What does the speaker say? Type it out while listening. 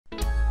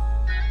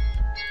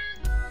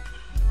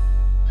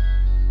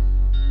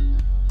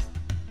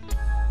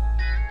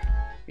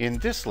In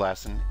this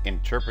lesson,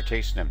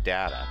 Interpretation of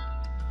Data,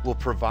 we'll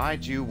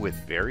provide you with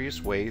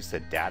various ways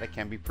that data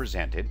can be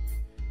presented,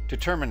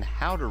 determine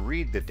how to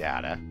read the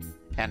data,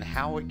 and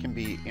how it can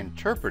be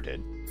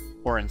interpreted,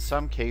 or in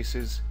some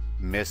cases,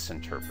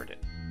 misinterpreted.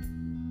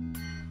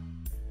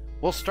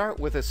 We'll start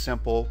with a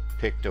simple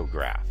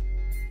pictograph.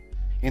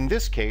 In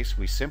this case,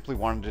 we simply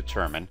want to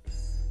determine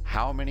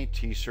how many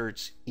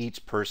t-shirts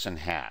each person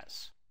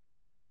has.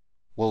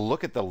 We'll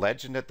look at the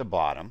legend at the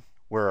bottom,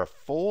 where a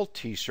full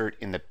t-shirt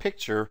in the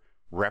picture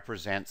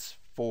represents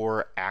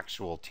 4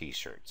 actual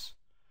t-shirts.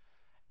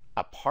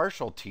 A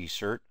partial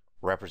t-shirt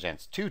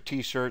represents 2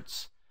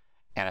 t-shirts,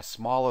 and a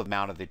small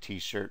amount of the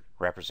t-shirt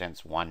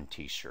represents 1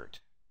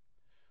 t-shirt.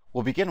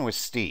 We'll begin with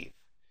Steve.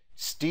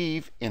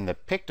 Steve in the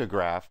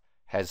pictograph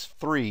has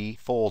 3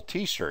 full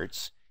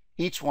t-shirts,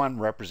 each one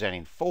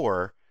representing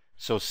 4,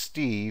 so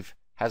Steve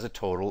has a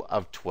total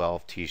of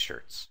 12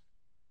 t-shirts.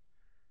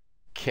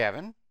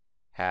 Kevin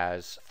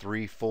has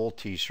 3 full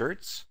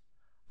t-shirts,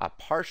 a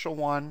partial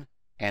one,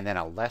 and then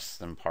a less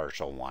than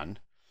partial one.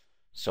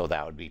 So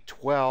that would be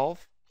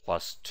 12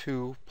 plus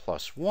 2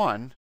 plus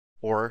 1,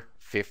 or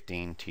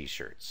 15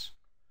 t-shirts.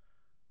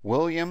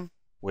 William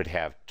would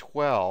have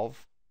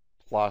 12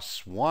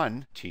 plus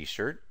 1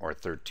 t-shirt, or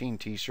 13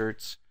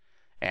 t-shirts,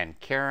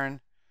 and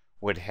Karen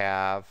would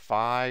have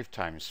 5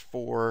 times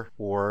 4,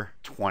 or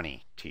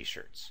 20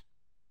 t-shirts.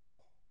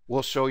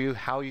 We'll show you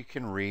how you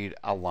can read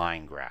a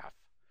line graph.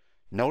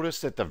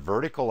 Notice that the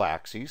vertical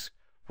axis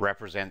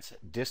represents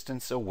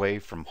distance away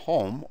from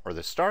home, or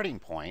the starting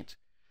point,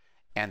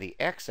 and the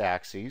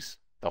x-axis,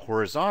 the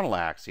horizontal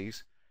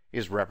axis,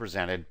 is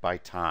represented by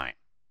time.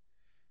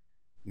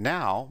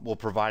 Now we'll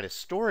provide a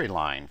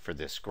storyline for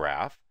this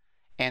graph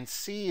and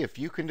see if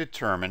you can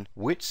determine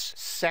which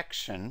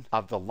section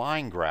of the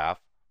line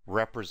graph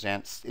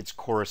represents its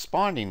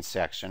corresponding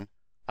section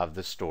of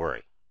the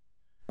story.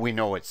 We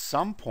know at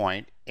some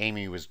point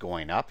Amy was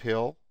going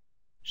uphill,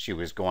 she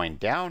was going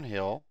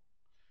downhill,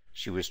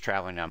 she was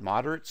traveling at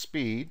moderate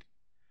speed,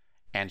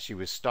 and she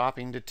was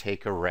stopping to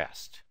take a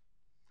rest.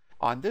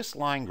 On this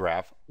line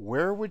graph,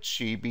 where would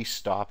she be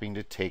stopping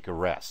to take a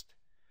rest?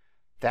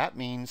 That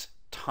means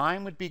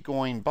time would be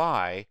going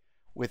by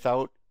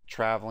without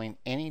traveling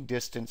any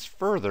distance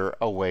further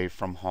away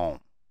from home.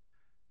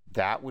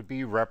 That would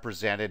be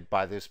represented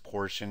by this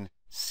portion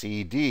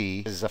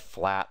CD is a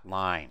flat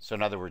line. So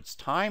in other words,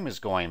 time is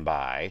going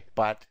by,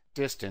 but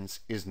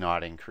distance is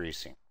not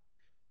increasing.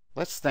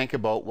 Let's think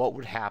about what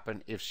would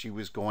happen if she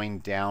was going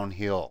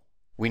downhill.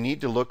 We need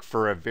to look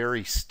for a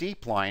very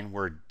steep line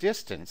where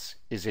distance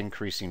is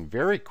increasing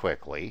very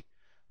quickly,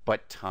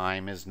 but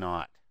time is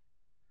not.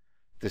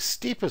 The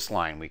steepest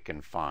line we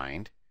can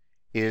find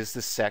is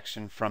the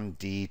section from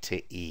D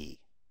to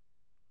E.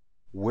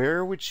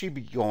 Where would she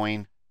be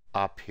going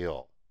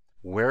uphill?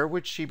 Where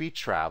would she be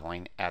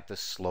traveling at the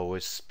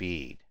slowest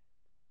speed?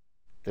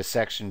 The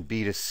section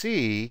B to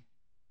C,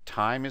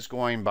 time is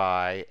going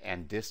by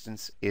and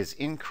distance is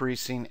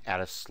increasing at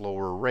a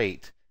slower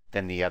rate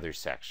than the other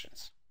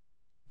sections.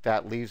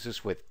 That leaves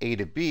us with A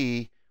to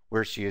B,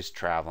 where she is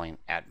traveling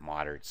at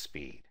moderate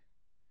speed.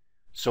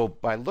 So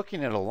by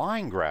looking at a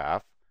line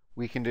graph,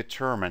 we can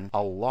determine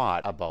a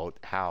lot about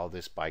how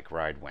this bike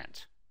ride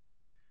went.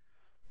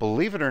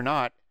 Believe it or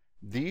not,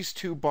 these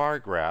 2 bar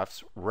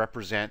graphs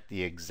represent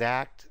the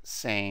exact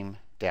same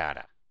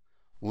data.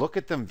 Look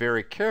at them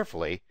very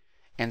carefully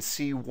and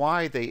see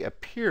why they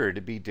appear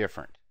to be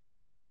different.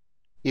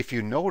 If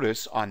you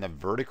notice on the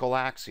vertical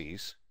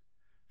axis,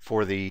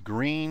 for the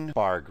green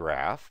bar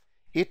graph,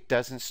 it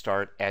doesn't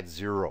start at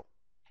 0,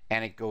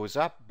 and it goes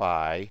up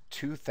by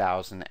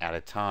 2,000 at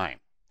a time,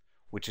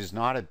 which is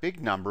not a big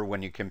number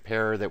when you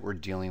compare that we're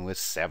dealing with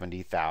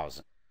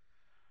 70,000.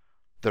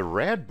 The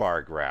red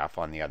bar graph,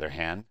 on the other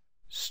hand,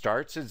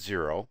 starts at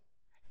 0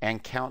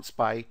 and counts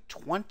by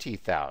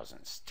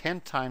 20,000s,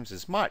 10 times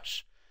as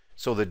much.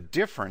 So the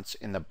difference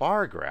in the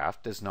bar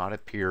graph does not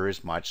appear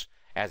as much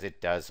as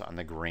it does on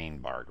the green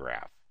bar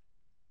graph.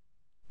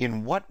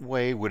 In what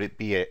way would it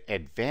be an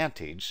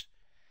advantage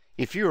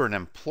if you were an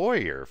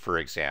employer, for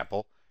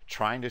example,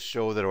 trying to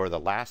show that over the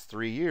last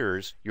 3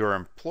 years your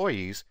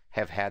employees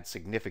have had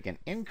significant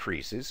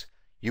increases?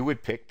 You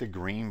would pick the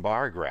green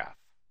bar graph.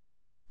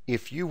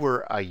 If you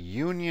were a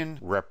union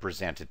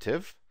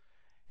representative,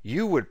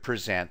 you would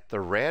present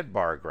the red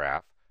bar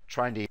graph,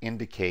 trying to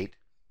indicate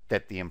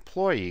that the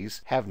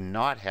employees have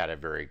not had a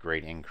very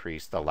great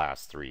increase the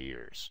last 3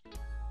 years.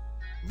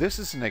 This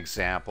is an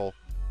example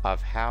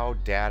of how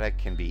data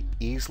can be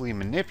easily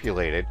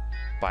manipulated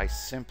by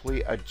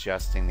simply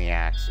adjusting the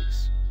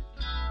axes.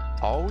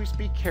 Always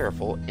be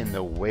careful in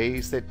the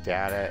ways that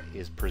data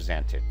is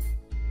presented.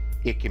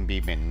 It can be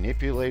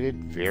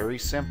manipulated very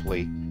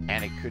simply,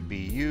 and it could be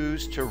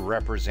used to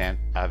represent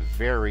a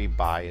very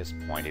biased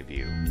point of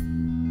view.